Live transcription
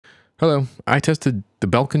Hello, I tested the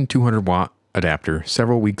Belkin 200-watt adapter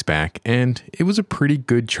several weeks back, and it was a pretty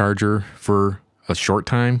good charger for a short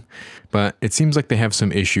time, but it seems like they have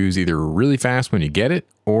some issues either really fast when you get it,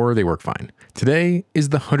 or they work fine. Today is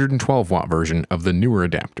the 112-watt version of the newer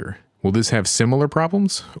adapter. Will this have similar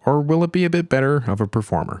problems, or will it be a bit better of a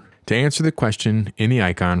performer? To answer the question in the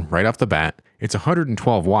icon right off the bat, it's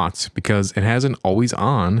 112 watts because it has an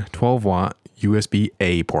always-on 12-watt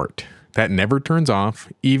USB-A port. That never turns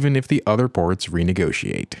off, even if the other ports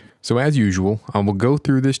renegotiate. So as usual, I will go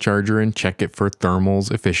through this charger and check it for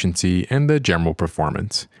thermals, efficiency, and the general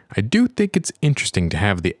performance. I do think it's interesting to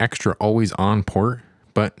have the extra always-on port,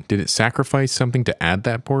 but did it sacrifice something to add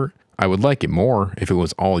that port? I would like it more if it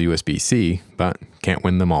was all USB-C, but can't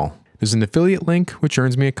win them all. There's an affiliate link which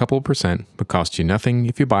earns me a couple %, but costs you nothing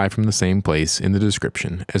if you buy from the same place in the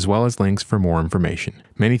description, as well as links for more information.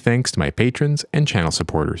 Many thanks to my patrons and channel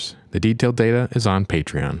supporters. The detailed data is on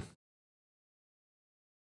Patreon.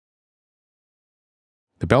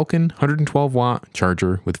 The Belkin 112-watt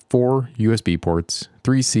charger with 4 USB ports,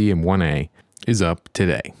 3C and 1A, is up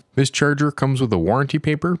today. This charger comes with a warranty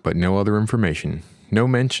paper, but no other information. No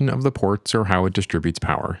mention of the ports or how it distributes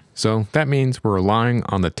power. So that means we're relying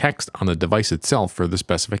on the text on the device itself for the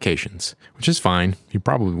specifications, which is fine. You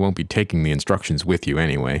probably won't be taking the instructions with you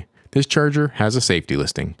anyway. This charger has a safety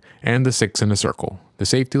listing and the 6 in a circle. The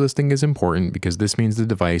safety listing is important because this means the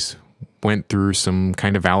device went through some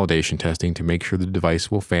kind of validation testing to make sure the device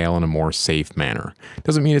will fail in a more safe manner.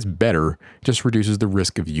 Doesn't mean it's better, just reduces the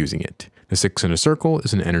risk of using it. The 6 in a circle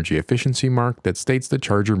is an energy efficiency mark that states the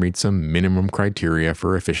charger meets some minimum criteria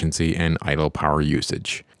for efficiency and idle power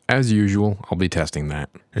usage. As usual, I'll be testing that.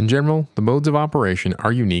 In general, the modes of operation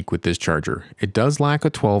are unique with this charger. It does lack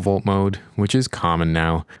a 12-volt mode, which is common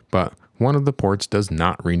now, but one of the ports does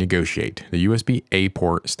not renegotiate. The USB-A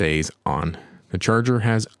port stays on. The charger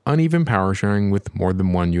has uneven power sharing with more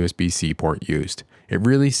than one USB-C port used. It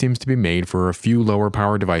really seems to be made for a few lower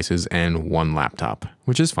power devices and one laptop,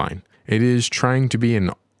 which is fine. It is trying to be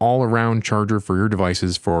an all-around charger for your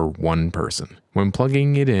devices for one person. When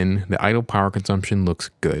plugging it in, the idle power consumption looks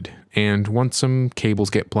good, and once some cables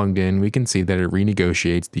get plugged in, we can see that it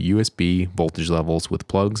renegotiates the USB voltage levels with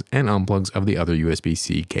plugs and unplugs of the other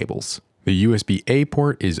USB-C cables. The USB-A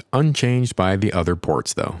port is unchanged by the other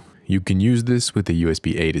ports though. You can use this with the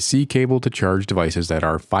USB-A to C cable to charge devices that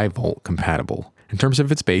are 5-volt compatible. In terms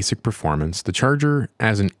of its basic performance, the charger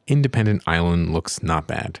as an independent island looks not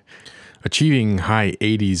bad. Achieving high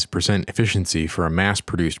 80% efficiency for a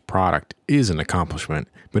mass-produced product is an accomplishment,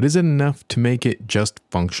 but is it enough to make it just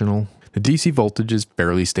functional? The DC voltage is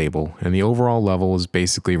fairly stable, and the overall level is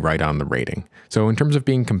basically right on the rating. So in terms of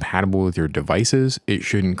being compatible with your devices, it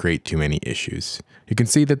shouldn't create too many issues. You can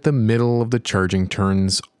see that the middle of the charging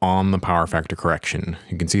turns on the power factor correction.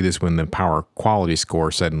 You can see this when the power quality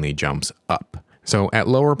score suddenly jumps up. So at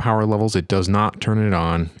lower power levels, it does not turn it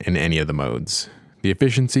on in any of the modes. The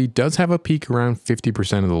efficiency does have a peak around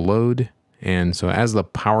 50% of the load, and so as the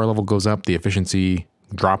power level goes up, the efficiency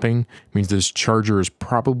dropping means this charger is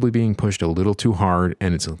probably being pushed a little too hard,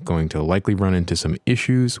 and it's going to likely run into some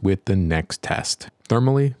issues with the next test.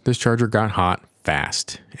 Thermally, this charger got hot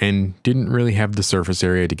fast and didn't really have the surface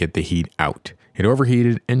area to get the heat out. It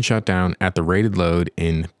overheated and shut down at the rated load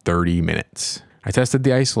in 30 minutes. I tested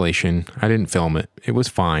the isolation. I didn't film it. It was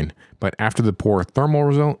fine, but after the poor thermal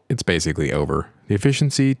result, it's basically over. The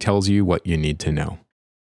efficiency tells you what you need to know.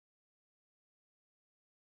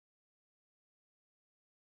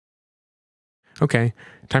 Okay,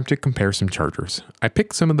 time to compare some chargers. I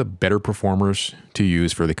picked some of the better performers to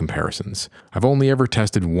use for the comparisons. I've only ever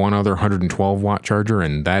tested one other 112-watt charger,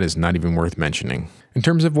 and that is not even worth mentioning. In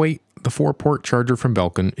terms of weight, the 4-port charger from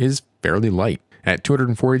Belkin is fairly light. At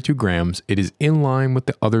 242 grams, it is in line with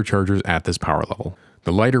the other chargers at this power level.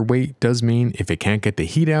 The lighter weight does mean if it can't get the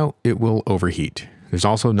heat out, it will overheat. There's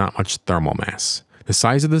also not much thermal mass. The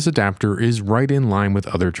size of this adapter is right in line with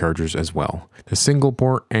other chargers as well. The single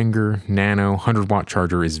port Anger Nano 100-watt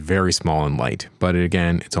charger is very small and light, but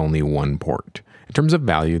again, it's only one port. In terms of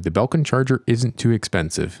value, the Belkin charger isn't too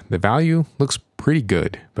expensive. The value looks pretty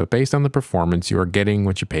good, but based on the performance, you are getting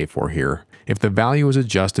what you pay for here. If the value is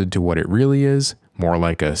adjusted to what it really is, more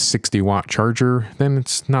like a 60-watt charger, then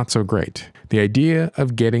it's not so great. The idea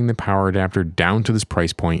of getting the power adapter down to this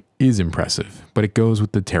price point is impressive, but it goes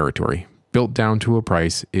with the territory. Built down to a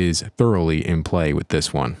price is thoroughly in play with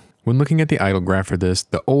this one. When looking at the idle graph for this,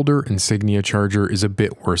 the older Insignia charger is a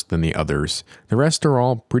bit worse than the others. The rest are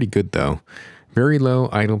all pretty good though. Very low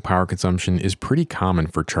idle power consumption is pretty common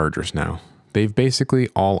for chargers now. they've basically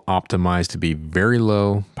all optimized to be very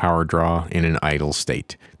low power draw in an idle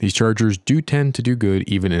state. These chargers do tend to do good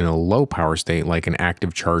even in a low power state, like an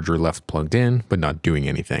active charger left plugged in but not doing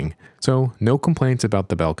anything. So no complaints about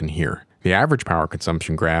the Belkin here. The average power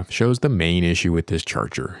consumption graph shows the main issue with this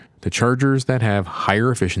charger. The chargers that have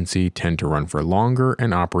higher efficiency tend to run for longer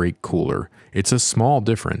and operate cooler. It's a small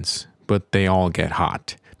difference, but they all get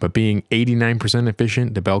hot. But being 89%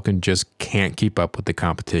 efficient, the Belkin just can't keep up with the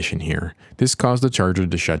competition here. This caused the charger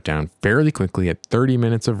to shut down fairly quickly at 30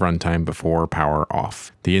 minutes of runtime before power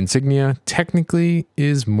off. The Insignia technically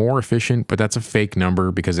is more efficient, but that's a fake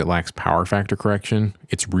number because it lacks power factor correction.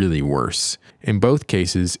 It's really worse. In both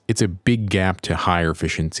cases, it's a big gap to higher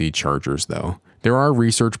efficiency chargers though. There are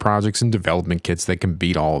research projects and development kits that can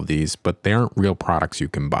beat all of these, but they aren't real products you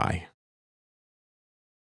can buy.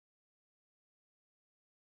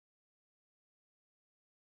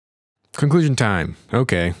 Conclusion time.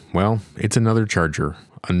 Okay, well, it's another charger.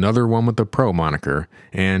 Another one with the Pro moniker.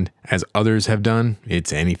 And as others have done,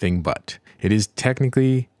 it's anything but. It is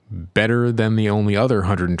technically better than the only other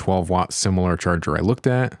 112 watt similar charger I looked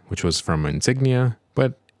at, which was from Insignia,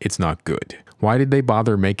 but it's not good. Why did they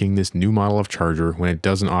bother making this new model of charger when it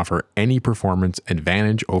doesn't offer any performance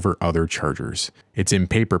advantage over other chargers? It's in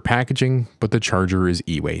paper packaging, but the charger is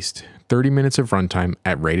e-waste. 30 minutes of runtime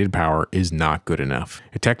at rated power is not good enough.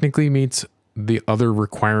 It technically meets the other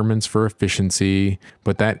requirements for efficiency,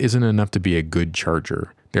 but that isn't enough to be a good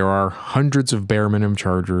charger. There are hundreds of bare minimum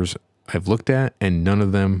chargers I've looked at, and none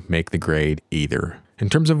of them make the grade either. In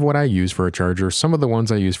terms of what I use for a charger, some of the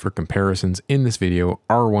ones I use for comparisons in this video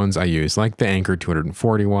are ones I use, like the Anker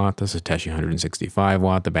 240 watt, the Satechi 165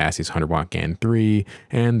 watt, the Bassey's 100 watt GAN 3,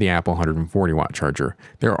 and the Apple 140 watt charger.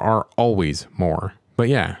 There are always more. But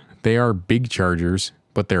yeah, they are big chargers,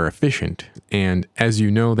 but they're efficient. And as you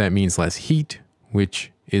know, that means less heat,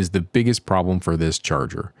 which is the biggest problem for this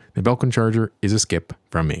charger. The Belkin charger is a skip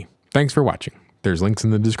from me. Thanks for watching. There's links in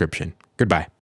the description. Goodbye.